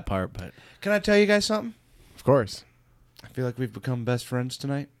about that part, but can I tell you guys something? Of course. I feel like we've become best friends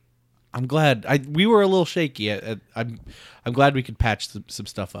tonight. I'm glad. We were a little shaky. I'm glad we could patch some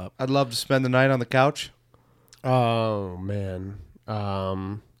stuff up. I'd love to spend the night on the couch. Oh man.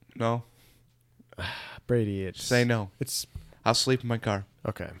 No. Brady, say no. I'll sleep in my car.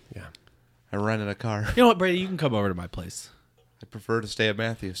 Okay. Yeah. I rented a car. You know what, Brady? You can come over to my place. I'd prefer to stay at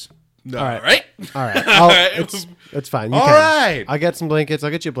Matthews. All right. All right. It's fine. All right. I'll get some blankets.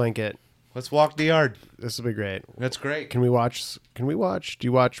 I'll get you a blanket. Let's walk the yard. This will be great. That's great. Can we watch? Do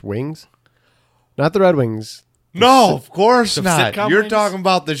you watch Wings? Not the Red Wings. No, of course not. You're Wings? talking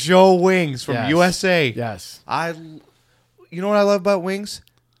about the show Wings from USA. Yes. You know what I love about Wings?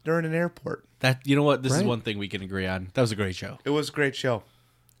 They're in an airport. You know what? This is one thing we can agree on. That was a great show. It was a great show.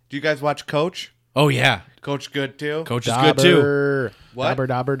 Do you guys watch Coach? Oh, yeah. Coach good, too? Coach is good, too. What?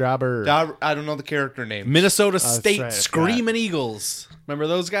 Dauber. I don't know the character name. Minnesota State Screaming Eagles. Remember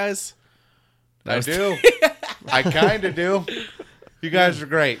those guys? I do. I kind of do. You guys are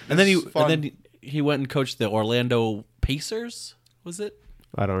great. And then he went and coached the Orlando Pacers, was it?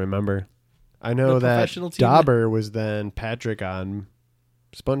 I don't remember. I know that Dauber was then Patrick on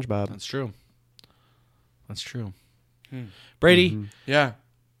SpongeBob. That's true. Brady. Mm-hmm. Yeah.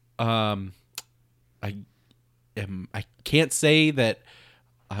 I can't say that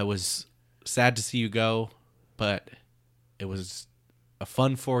I was sad to see you go, but it was a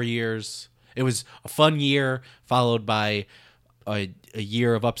fun 4 years. It was a fun year followed by a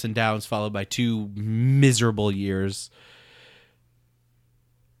year of ups and downs, followed by 2 miserable years.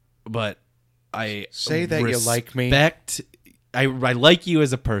 But I say that you like me. I like you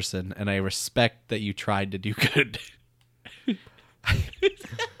as a person, and I respect that you tried to do good.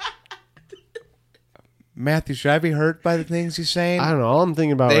 Matthew, should I be hurt by the things he's saying? I don't know. All I'm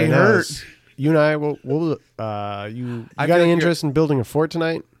thinking about they right hurt. now is you and I you got any interest in building a fort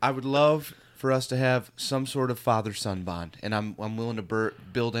tonight? I would love for us to have some sort of father-son bond, and I'm willing to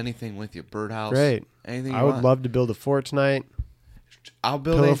build anything with you. Birdhouse. Great. Anything I would love to build a fort tonight. I'll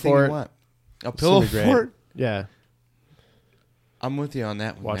build anything you want. A pillow fort? Yeah. I'm with you on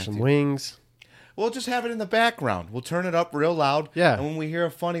that one, Watch some Wings. We'll just have it in the background. We'll turn it up real loud. Yeah. And when we hear a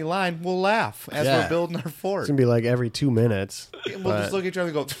funny line, we'll laugh as we're building our fort. It's going to be like every 2 minutes. We'll just look at each other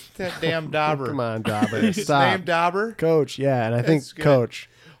and go, that damn Dauber. Come on, Dauber. His name Dauber? Coach, yeah. And I think Coach.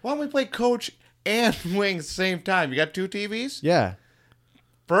 Why don't we play Coach and Wings at the same time? You got 2 TVs? Yeah.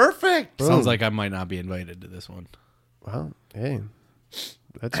 Perfect. Boom. Sounds like I might not be invited to this one. Well, hey.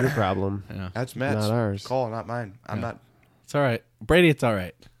 That's your problem. Yeah. That's Matt's. Not ours. Call, not mine. I'm not. It's all right. Brady, it's all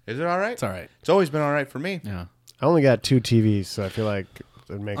right. Is it all right? It's all right. It's always been all right for me. Yeah. I only got 2 TVs, so I feel like it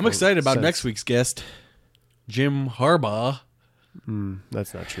would make I'm excited about sense. next week's guest, Jim Harbaugh.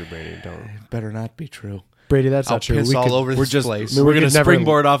 That's not true, Brady. Don't. It better not be true. Brady, that's I'll not true. piss all over this place. We're going to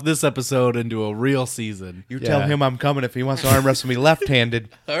springboard off this episode into a real season. You tell him I'm coming if he wants to arm wrestle me left-handed.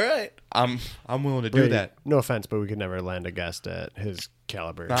 All right. I'm willing to Brady, do that. No offense, but we could never land a guest at his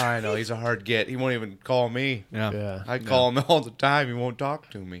caliber. I know. He's a hard get. He won't even call me. Yeah. I call him all the time. He won't talk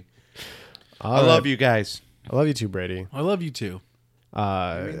to me. I love you guys. I love you too, Brady. I love you too. You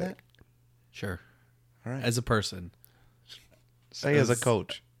mean that? Sure. All right. As a person. Say as a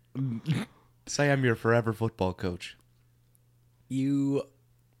coach. Say I'm your forever football coach. You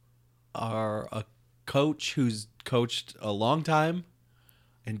are a coach who's coached a long time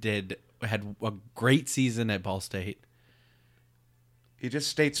and had a great season at Ball State. He just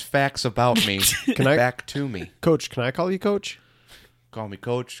states facts about me back to me. Coach, can I call you Coach? Call me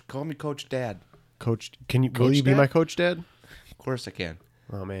Coach. Call me Coach Dad. Coach, will Coach you be Dad? my Coach Dad? course I can.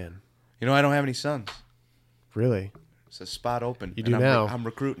 Oh, man. You know, I don't have any sons. Really? It's a spot open. You do now. I'm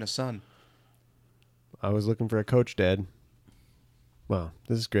recruiting a son. I was looking for a coach, Dad. Wow,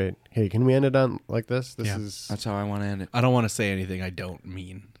 this is great. Hey, can we end it on like this? That's how I want to end it. I don't want to say anything I don't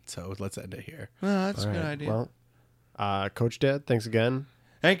mean, so let's end it here. Well, that's a good idea. Well, Coach Dad, thanks again.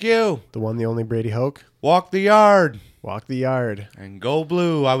 Thank you. The one, the only Brady HOKE. Walk the yard. Walk the yard. And go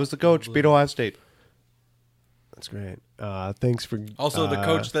blue. I was the coach. Beat Ohio State. That's great. Thanks for... Also, the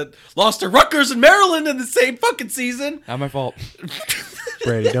coach that lost to Rutgers and Maryland in the same fucking season. Not my fault.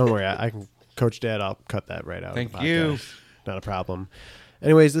 Brady, don't worry. I can... Coach Dad, I'll cut that right out. Thank you. Not a problem.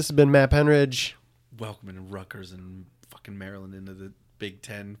 Anyways, this has been Matt Penridge. Welcoming Rutgers and fucking Maryland into the Big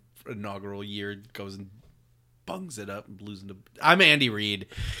Ten inaugural year. Goes and bungs it up and losing to... I'm Andy Reid.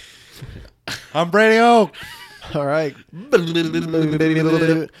 I'm Brady HOKE. All right.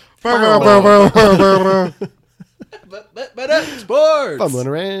 Sports. Fumbling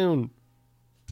around.